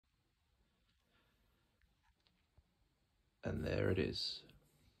And there it is.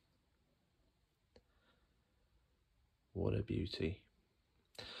 What a beauty.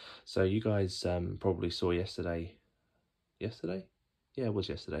 So you guys probably saw yesterday? Yeah, it was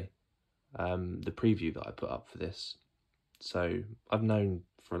yesterday. The preview that I put up for this. So I've known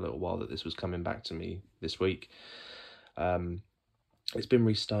for a little while that this was coming back to me this week. It's been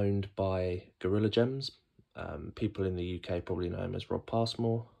restoned by Gorilla Gems. People in the UK probably know him as Rob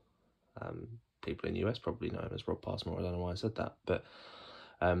Passmore. People in the US probably know him as Rob Passmore. I don't know why I said that, but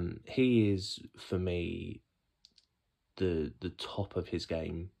he is, for me, the top of his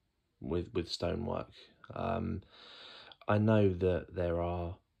game with stonework. I know that there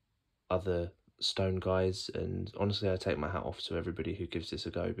are other stone guys, and honestly I take my hat off to everybody who gives this a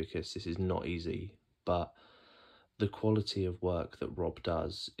go, because this is not easy, but the quality of work that Rob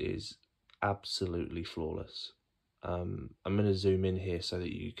does is absolutely flawless. I'm going to zoom in here so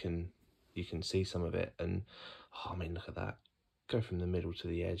that you can see some of it, and oh, I mean, look at that. Go from the middle to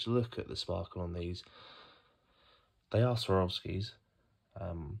the edge. Look at the sparkle on these. They are Swarovskis,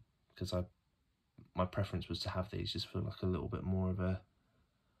 because my preference was to have these just for like a little bit more of a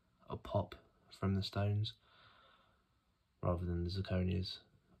pop from the stones rather than the zirconias.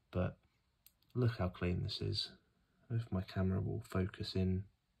 But look how clean this is. If my camera will focus in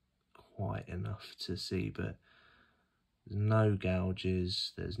quite enough to see, but there's no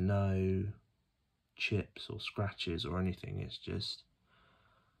gouges, there's no chips or scratches or anything. It's just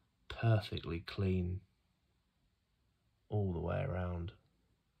perfectly clean all the way around.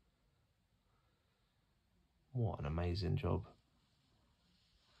 What an amazing job.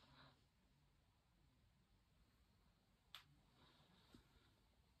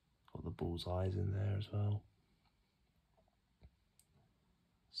 Got the bull's eyes in there as well.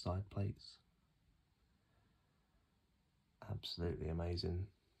 Side plates. Absolutely amazing.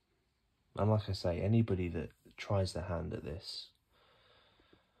 And like I say, anybody that tries their hand at this,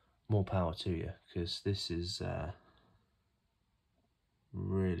 more power to you, because this is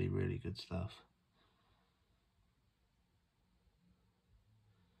really, really good stuff.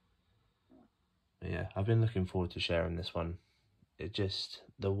 But yeah, I've been looking forward to sharing this one. It just,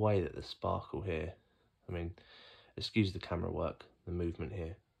 the way that the sparkle here, I mean, excuse the camera work, the movement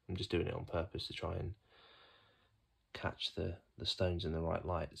here. I'm just doing it on purpose to try and catch the stones in the right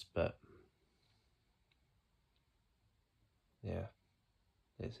lights, but yeah,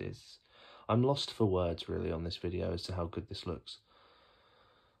 it's I'm lost for words really on this video as to how good this looks.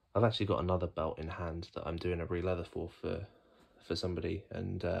 I've actually got another belt in hand that I'm doing a re-leather for somebody,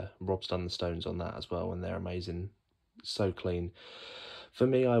 and Rob's done the stones on that as well, and they're amazing. So clean. For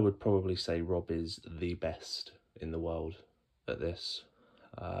me, I would probably say Rob is the best in the world at this.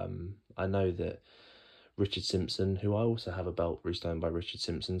 I know that Richard Simpson, who I also have a belt restoned by Richard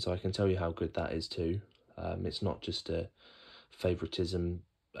Simpson, so I can tell you how good that is too. It's not just a favoritism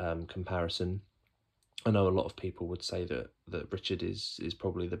comparison. I know a lot of people would say that Richard is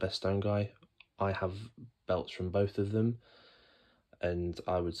probably the best stone guy. I have belts from both of them, and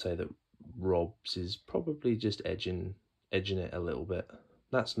I would say that Rob's is probably just edging it a little bit.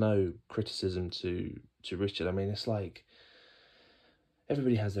 That's no criticism to Richard. I mean, it's like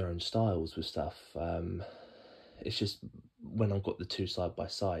everybody has their own styles with stuff. It's just when I've got the two side by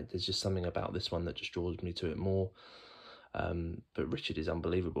side, there's just something about this one that just draws me to it more. But Richard is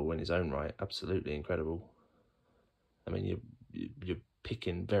unbelievable in his own right, absolutely incredible. I mean, you're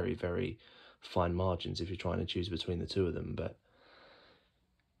picking very, very fine margins if you're trying to choose between the two of them, but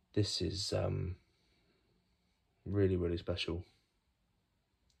this is really, really special.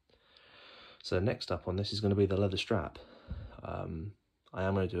 So next up on this is going to be the leather strap. I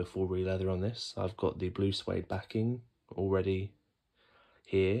am going to do a full re-leather on this. I've got the blue suede backing already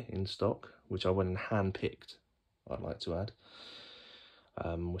here in stock, which I went and hand-picked, I'd like to add,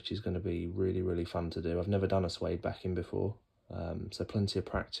 which is going to be really, really fun to do. I've never done a suede backing before, so plenty of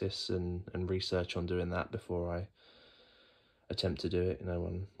practice and research on doing that before I attempt to do it. No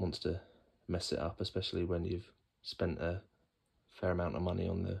one wants to mess it up, especially when you've spent a fair amount of money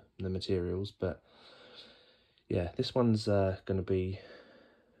on the materials. But yeah, this one's going to be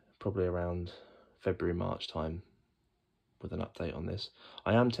probably around February, March time with an update on this.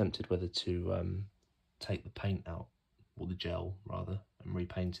 I am tempted whether to take the paint out, or the gel rather, and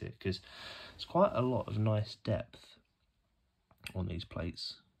repaint it, because it's quite a lot of nice depth on these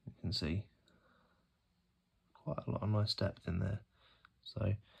plates. You can see quite a lot of nice depth in there,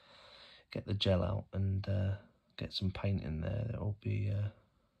 so get the gel out and get some paint in there. That'll be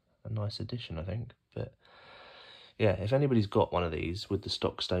a nice addition, I think. But yeah, if anybody's got one of these with the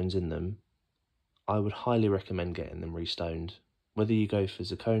stock stones in them, I would highly recommend getting them restoned, whether you go for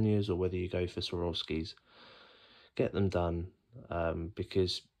zirconias or whether you go for Swarovskis, get them done,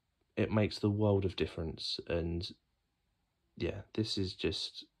 because it makes the world of difference. And yeah, this is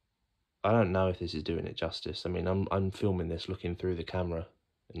just, I don't know if this is doing it justice. I mean, I'm filming this looking through the camera,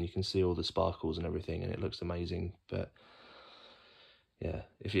 and you can see all the sparkles and everything, and it looks amazing. But yeah,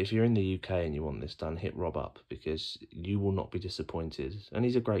 if you're in the UK and you want this done, hit Rob up, because you will not be disappointed. And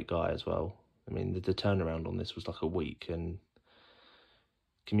he's a great guy as well. I mean, the turnaround on this was like a week, and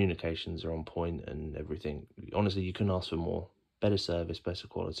communications are on point and everything. Honestly, you couldn't ask for more. Better service, better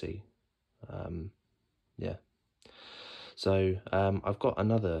quality. Yeah. So I've got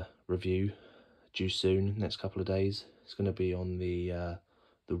another review due soon, next couple of days. It's going to be on the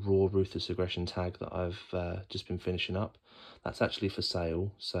raw ruthless aggression tag that I've just been finishing up. That's actually for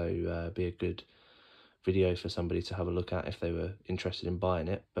sale, so be a good video for somebody to have a look at if they were interested in buying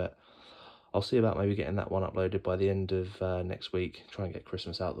it. But I'll see about maybe getting that one uploaded by the end of next week. Try and get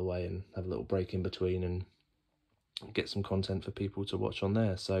Christmas out of the way and have a little break in between and get some content for people to watch on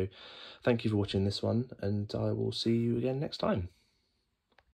there. So thank you for watching this one, and I will see you again next time.